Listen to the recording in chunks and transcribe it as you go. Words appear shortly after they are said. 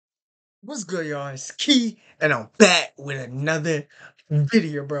What's good, y'all? It's Key, and I'm back with another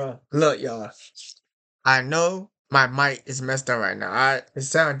video, bro. Look, y'all. I know my mic is messed up right now. It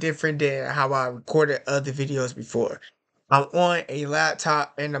sounds different than how I recorded other videos before. I'm on a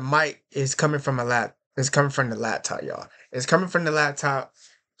laptop, and the mic is coming from a lap. It's coming from the laptop, y'all. It's coming from the laptop,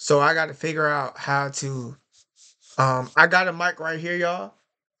 so I got to figure out how to. I got a mic right here, y'all.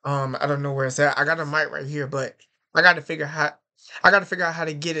 I don't know where it's at. I got a mic right here, but I got to figure how. I got to figure out how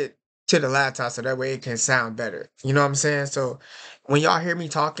to get it to the laptop so that way it can sound better. You know what I'm saying? So when y'all hear me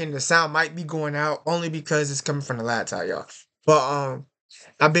talking, the sound might be going out only because it's coming from the laptop, y'all. But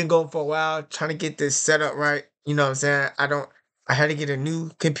I've been going for a while trying to get this set up right. You know what I'm saying? I had to get a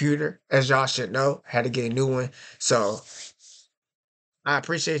new computer, as y'all should know. I had to get a new one. So I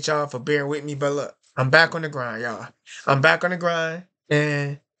appreciate y'all for bearing with me, but look, I'm back on the grind, y'all. I'm back on the grind,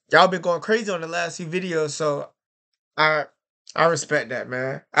 and y'all been going crazy on the last few videos, so I I respect that,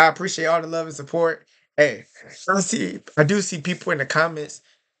 man. I appreciate all the love and support. Hey, I do see people in the comments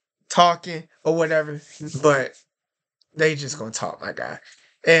talking or whatever, but they just gonna talk, my guy.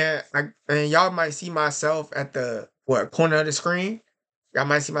 And y'all might see myself at the corner of the screen. Y'all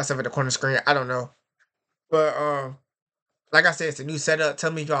might see myself at the corner of the screen. I don't know, but like I said, it's a new setup.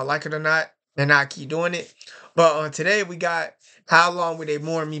 Tell me if y'all like it or not, and I keep doing it. But today we got "How Long Will They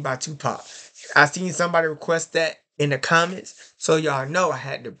Mourn Me" by Tupac. I seen somebody request that in the comments, so y'all know I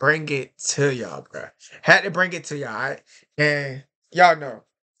had to bring it to y'all, bro. Had to bring it to y'all, alright? And y'all know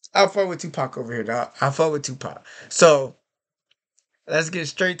I fuck with Tupac over here, dog. I fuck with Tupac. So let's get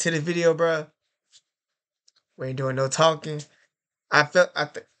straight to the video, bro. We ain't doing no talking. I'm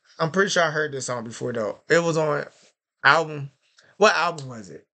pretty sure I heard this song before though. It was on album. What album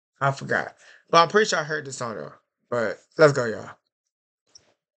was it? I forgot. But I'm pretty sure I heard this song though. But let's go, y'all.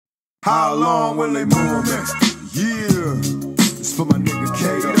 How long will they move me? Yeah, it's for my nigga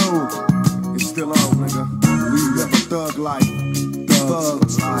Kato. It's still on, nigga. We live a thug life. Thug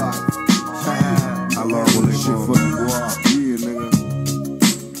life. How long will this shit fucking go off? Yeah, nigga.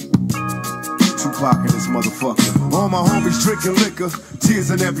 Tupac and this motherfucker. All my homies drinking liquor,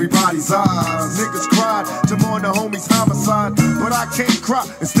 tears in everybody's eyes. Niggas cried to mourn the homies' homicide, but I can't cry.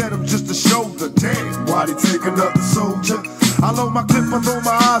 Instead, I'm just a shoulder. Damn, why they take another soldier? I load my clip, I throw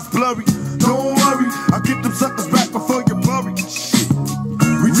my eyes blurry. Don't worry, I get them suckers back before you bury. Shit.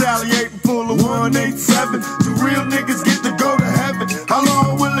 Retaliating full of 187. The real niggas get to go to heaven. How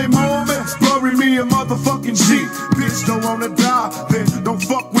long will they mourn me? Bury me a motherfucking G. Bitch, don't wanna die, then don't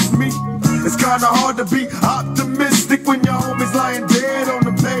fuck with me. It's kinda hard to be optimistic when your homies lying dead on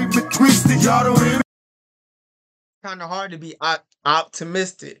the pavement, twisted. Y'all don't hear me? Kinda hard to be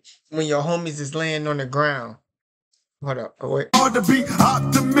optimistic when your homies is laying on the ground. Hold up. Oh, wait. Hard to be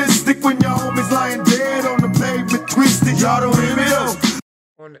optimistic when your homies lying dead on the pavement, twisted. Y'all don't hear me though?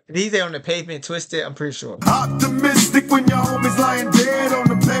 These are on the pavement twisted, I'm pretty sure. Optimistic when your homies lying dead on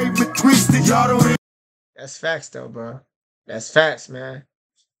the pavement, twisted. Y'all don't hear me? That's facts though, bro. That's facts, man.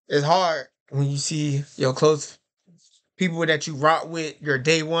 It's hard when you see your close people that you rock with, your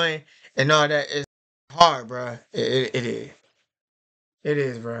day one, and all that. It's hard, bro. It is. It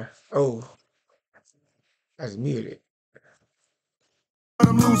is, bro. Oh, that's muted.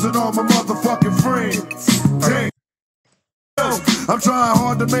 I'm losing all my motherfucking friends. Damn. I'm trying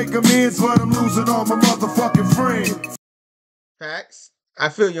hard to make amends, but I'm losing all my motherfucking friends. Facts. I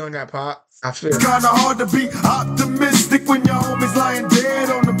feel you on that, Pop. I feel It's kinda hard to be optimistic when your homies lying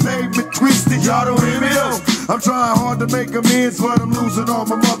dead on the pavement, twisted. Y'all don't hear me though? I'm trying hard to make amends, but I'm losing all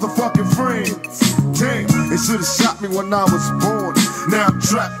my motherfucking friends. Damn, they should've shot me when I was born. Now I'm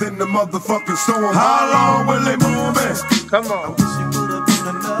trapped in the motherfucking storm. How long will they move me? Come on.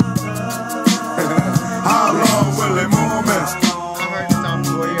 How long will they move me? I heard this song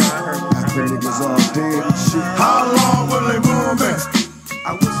before. Yeah, I heard this. After niggas all dead and shit. How long will they move me?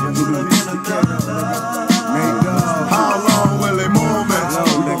 I wish you would have been together. How long will they move me?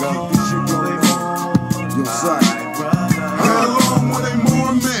 Keep this shit going. Yo, son. How long will they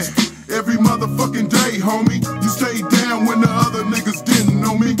mourn me? Every motherfucking day, homie. You stayed down when the other niggas didn't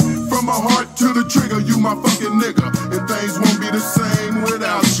know me. From my heart to the trigger, you my fucking nigga. And things won't be the same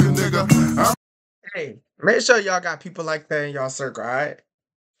without you, nigga. Hey, make sure y'all got people like that in y'all circle, alright?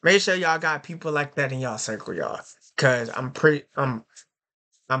 Make sure y'all got people like that in y'all circle, y'all. Cause I'm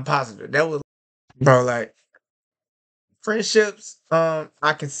positive. That was, bro, like friendships, I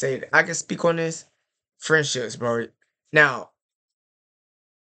can say that. I can speak on this. Friendships, bro. Now,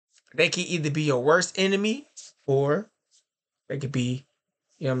 they can either be your worst enemy or they could be,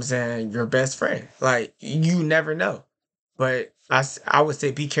 you know what I'm saying, your best friend. Like, you never know. But I would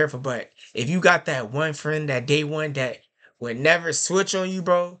say be careful. But if you got that one friend, that day one, that would never switch on you,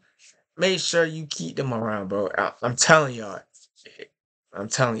 bro, make sure you keep them around, bro. I'm telling y'all. I'm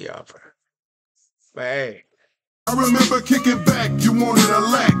telling y'all, bro. But hey. I remember kicking back, you wanted a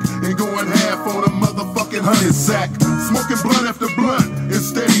lack, and going half on a motherfucking honey sack. Smoking blunt after blunt, and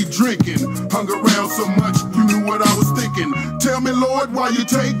steady drinking. Hung around so much, you knew what I was thinking. Tell me, Lord, why you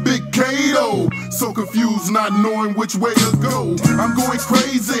take Big Kato? So confused, not knowing which way to go. I'm going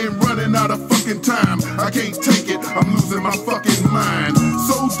crazy and running out of fucking time. I can't take it, I'm losing my fucking mind.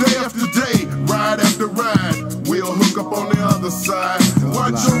 So day after day, ride after ride, we'll hook up on the other side.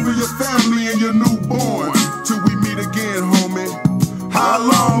 Watch over your family and your newborn till we meet again, homie. How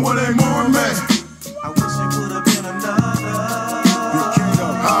long will they mourn me? I wish it would have been another.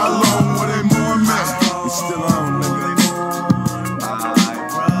 How long will they mourn me? It's still on, nigga. My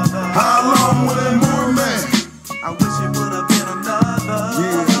brother. How long will they mourn me? I wish it would have been another.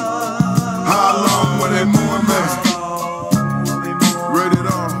 Yeah. How long will they mourn me? Rated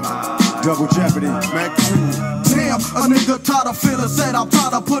R. Double Jeopardy. Mac 2. Damn, a nigga tired of feeling sad. I'm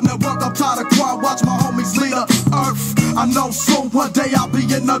tired of putting in work. I'm tired of crying. Watch my homies lead the earth. I know soon one day I'll be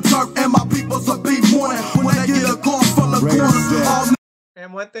in the dirt and my peoples will be mourning when they get a call from the corners.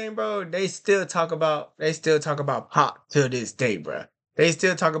 And one thing, bro, they still talk about Pop to this day, bro. They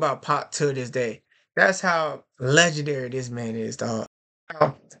still talk about Pop to this day. That's how legendary this man is, dog.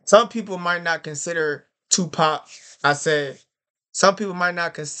 Some people might not consider Tupac. I said some people might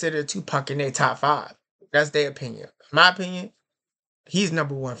not consider Tupac in their top 5. That's their opinion. My opinion, he's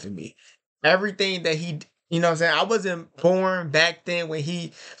number 1 for me. Everything that he, you know what I'm saying? I wasn't born back then when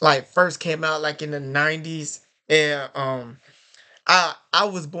he like first came out, like in the 90s. And I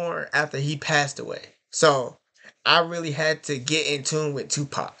was born after he passed away. So I really had to get in tune with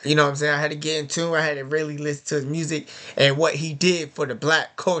Tupac. You know what I'm saying? I had to get in tune. I had to really listen to his music and what he did for the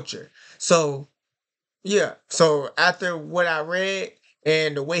black culture. So yeah. So after what I read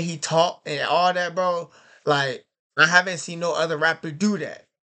and the way he talked and all that, bro, like I haven't seen no other rapper do that.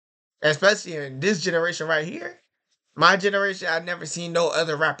 Especially in this generation right here. My generation, I've never seen no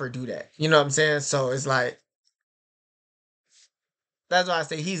other rapper do that. You know what I'm saying? So it's like that's why I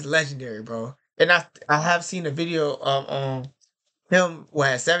say he's legendary, bro. And I have seen a video of him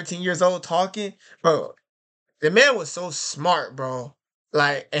at 17 years old talking, bro. The man was so smart, bro.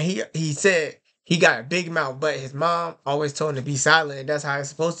 Like, and he said he got a big mouth, but his mom always told him to be silent, and that's how it's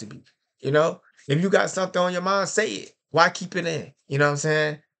supposed to be. You know, if you got something on your mind, say it. Why keep it in? You know what I'm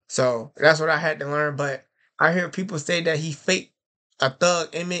saying? So that's what I had to learn. But I hear people say that he faked a thug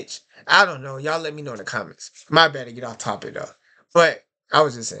image. I don't know. Y'all let me know in the comments. My bad to get off topic though. But I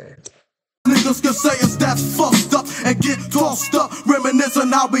was just saying. Niggas can say it's that fucked up and get tossed up, reminiscing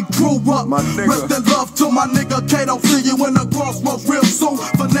how we grew up. My nigga. Rest in love to my nigga Kato. See you in the crossroads real soon.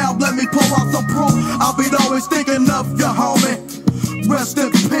 For now, let me pull out some proof. I'll be always thinking of you, homie. Rest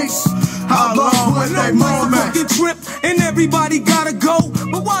in peace. How long will they mourn me? Fucking trip and everybody gotta go.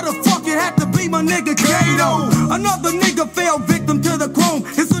 But why the fuck it had to be my nigga Kato? Another nigga fell victim to the chrome.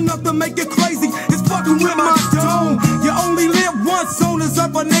 It's enough to make it crazy. It's fucking with my dome. You only live once, soon as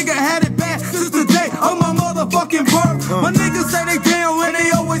up a nigga had it bad. Since the day of my motherfucking birth. My niggas say they down and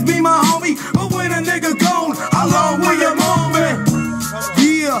they always be my homie. But when a nigga gone, how long will you mourn me?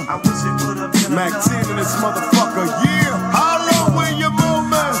 Yeah. I wish it would have been Mac 10 in this motherfucker, yeah. How long will you move,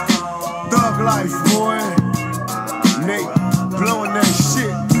 man? Thug life, boy. Nate blowing that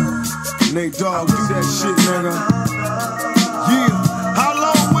shit. Nate Dogg, do that shit, nigga. Yeah. How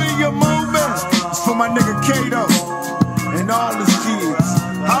long will you move, man? It's for my nigga Kato and all his kids.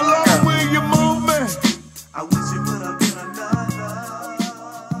 How long will you move, man? I wish it would have been another.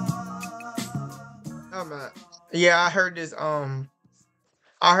 Oh man. Yeah, I heard this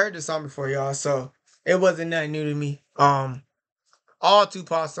song before, y'all, so it wasn't nothing new to me. All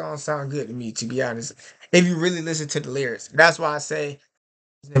Tupac songs sound good to me, to be honest. If you really listen to the lyrics. That's why I say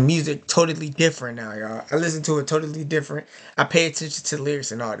the music totally different now, y'all. I listen to it totally different. I pay attention to the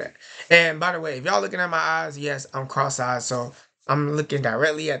lyrics and all that. And by the way, if y'all looking at my eyes, yes, I'm cross-eyed, so I'm looking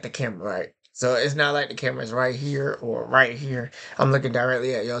directly at the camera, right? So it's not like the camera's right here or right here. I'm looking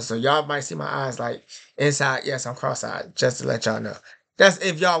directly at y'all. So y'all might see my eyes like inside. Yes, I'm cross-eyed, just to let y'all know. That's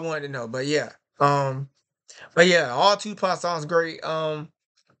if y'all wanted to know. But yeah. But yeah, all Tupac songs great. I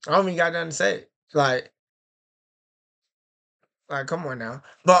don't even got nothing to say. Like, come on now.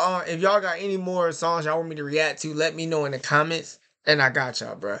 But if y'all got any more songs y'all want me to react to, let me know in the comments. And I got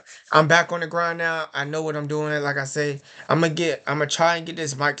y'all, bro. I'm back on the grind now. I know what I'm doing. Like I say, I'm gonna try and get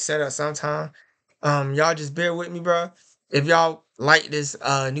this mic set up sometime. Y'all just bear with me, bro. If y'all like this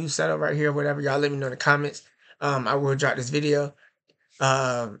new setup right here, whatever, y'all let me know in the comments. I will drop this video.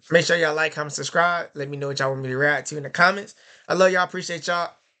 Make sure y'all like, comment, subscribe. Let me know what y'all want me to react to in the comments. I love y'all. Appreciate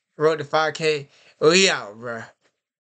y'all. Road to 5K. We out, bruh.